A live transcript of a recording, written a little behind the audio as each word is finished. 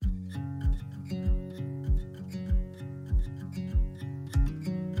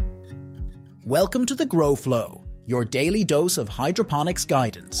Welcome to the Grow Flow, your daily dose of hydroponics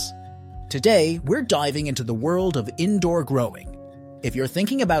guidance. Today, we're diving into the world of indoor growing. If you're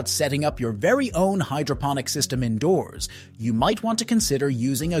thinking about setting up your very own hydroponic system indoors, you might want to consider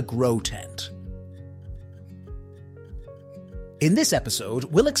using a grow tent. In this episode,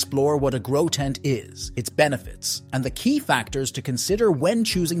 we'll explore what a grow tent is, its benefits, and the key factors to consider when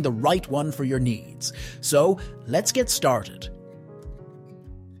choosing the right one for your needs. So, let's get started.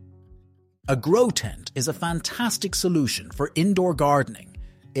 A grow tent is a fantastic solution for indoor gardening.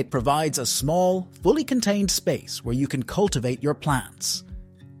 It provides a small, fully contained space where you can cultivate your plants.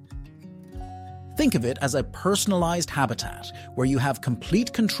 Think of it as a personalized habitat where you have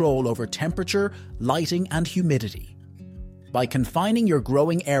complete control over temperature, lighting, and humidity. By confining your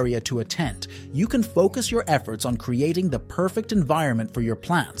growing area to a tent, you can focus your efforts on creating the perfect environment for your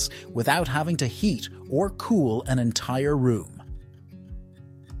plants without having to heat or cool an entire room.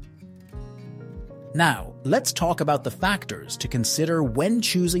 Now, let's talk about the factors to consider when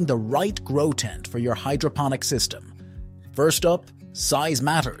choosing the right grow tent for your hydroponic system. First up, size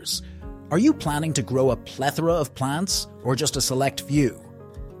matters. Are you planning to grow a plethora of plants or just a select few?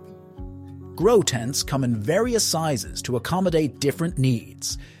 Grow tents come in various sizes to accommodate different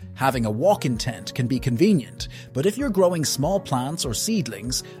needs. Having a walk-in tent can be convenient, but if you're growing small plants or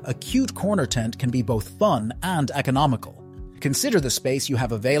seedlings, a cute corner tent can be both fun and economical. Consider the space you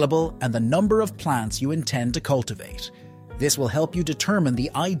have available and the number of plants you intend to cultivate. This will help you determine the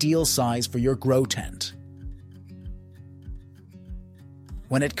ideal size for your grow tent.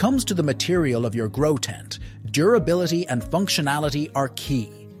 When it comes to the material of your grow tent, durability and functionality are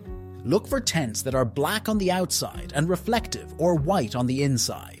key. Look for tents that are black on the outside and reflective or white on the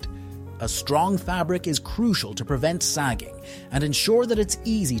inside. A strong fabric is crucial to prevent sagging and ensure that it's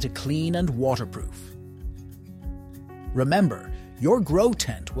easy to clean and waterproof. Remember, your grow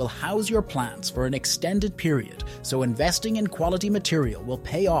tent will house your plants for an extended period, so investing in quality material will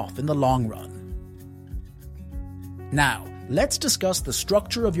pay off in the long run. Now, let's discuss the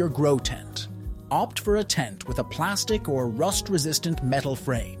structure of your grow tent. Opt for a tent with a plastic or rust-resistant metal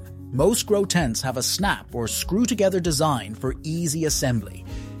frame. Most grow tents have a snap or screw-together design for easy assembly.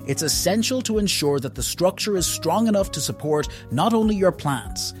 It's essential to ensure that the structure is strong enough to support not only your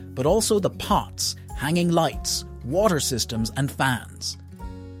plants, but also the pots, hanging lights, water systems, and fans.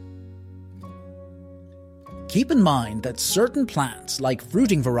 Keep in mind that certain plants, like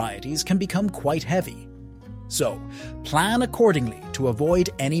fruiting varieties, can become quite heavy. So, plan accordingly to avoid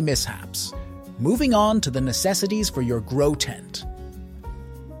any mishaps. Moving on to the necessities for your grow tent.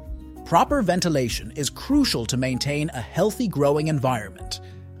 Proper ventilation is crucial to maintain a healthy growing environment.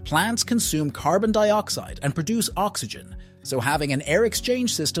 Plants consume carbon dioxide and produce oxygen, so having an air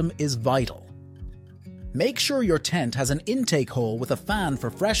exchange system is vital. Make sure your tent has an intake hole with a fan for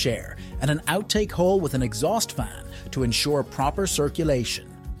fresh air and an outtake hole with an exhaust fan to ensure proper circulation.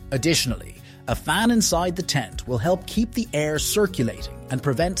 Additionally, a fan inside the tent will help keep the air circulating and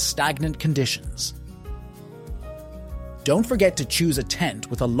prevent stagnant conditions. Don't forget to choose a tent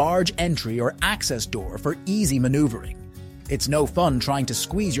with a large entry or access door for easy maneuvering. It's no fun trying to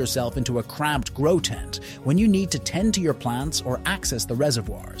squeeze yourself into a cramped grow tent when you need to tend to your plants or access the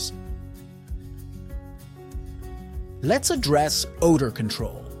reservoirs. Let's address odor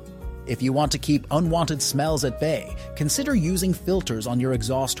control. If you want to keep unwanted smells at bay, consider using filters on your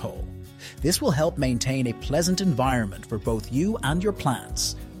exhaust hole. This will help maintain a pleasant environment for both you and your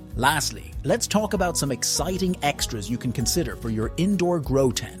plants. Lastly, let's talk about some exciting extras you can consider for your indoor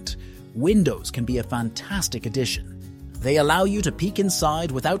grow tent. Windows can be a fantastic addition. They allow you to peek inside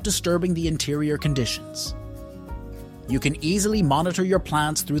without disturbing the interior conditions. You can easily monitor your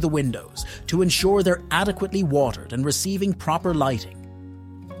plants through the windows to ensure they're adequately watered and receiving proper lighting.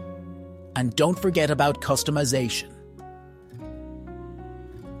 And don't forget about customization.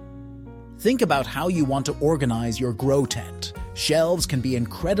 Think about how you want to organize your grow tent. Shelves can be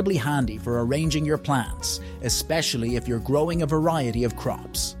incredibly handy for arranging your plants, especially if you're growing a variety of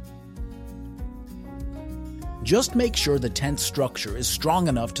crops. Just make sure the tent structure is strong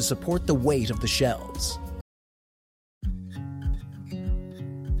enough to support the weight of the shelves.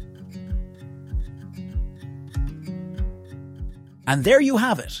 And there you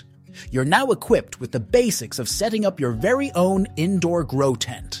have it. You're now equipped with the basics of setting up your very own indoor grow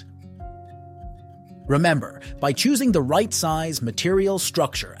tent. Remember, by choosing the right size, material,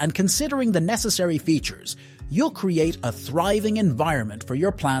 structure, and considering the necessary features, you'll create a thriving environment for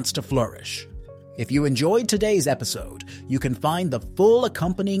your plants to flourish. If you enjoyed today's episode, you can find the full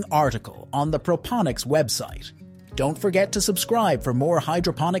accompanying article on the Hydroponics website. Don't forget to subscribe for more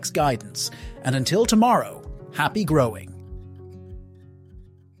hydroponics guidance, and until tomorrow, happy growing.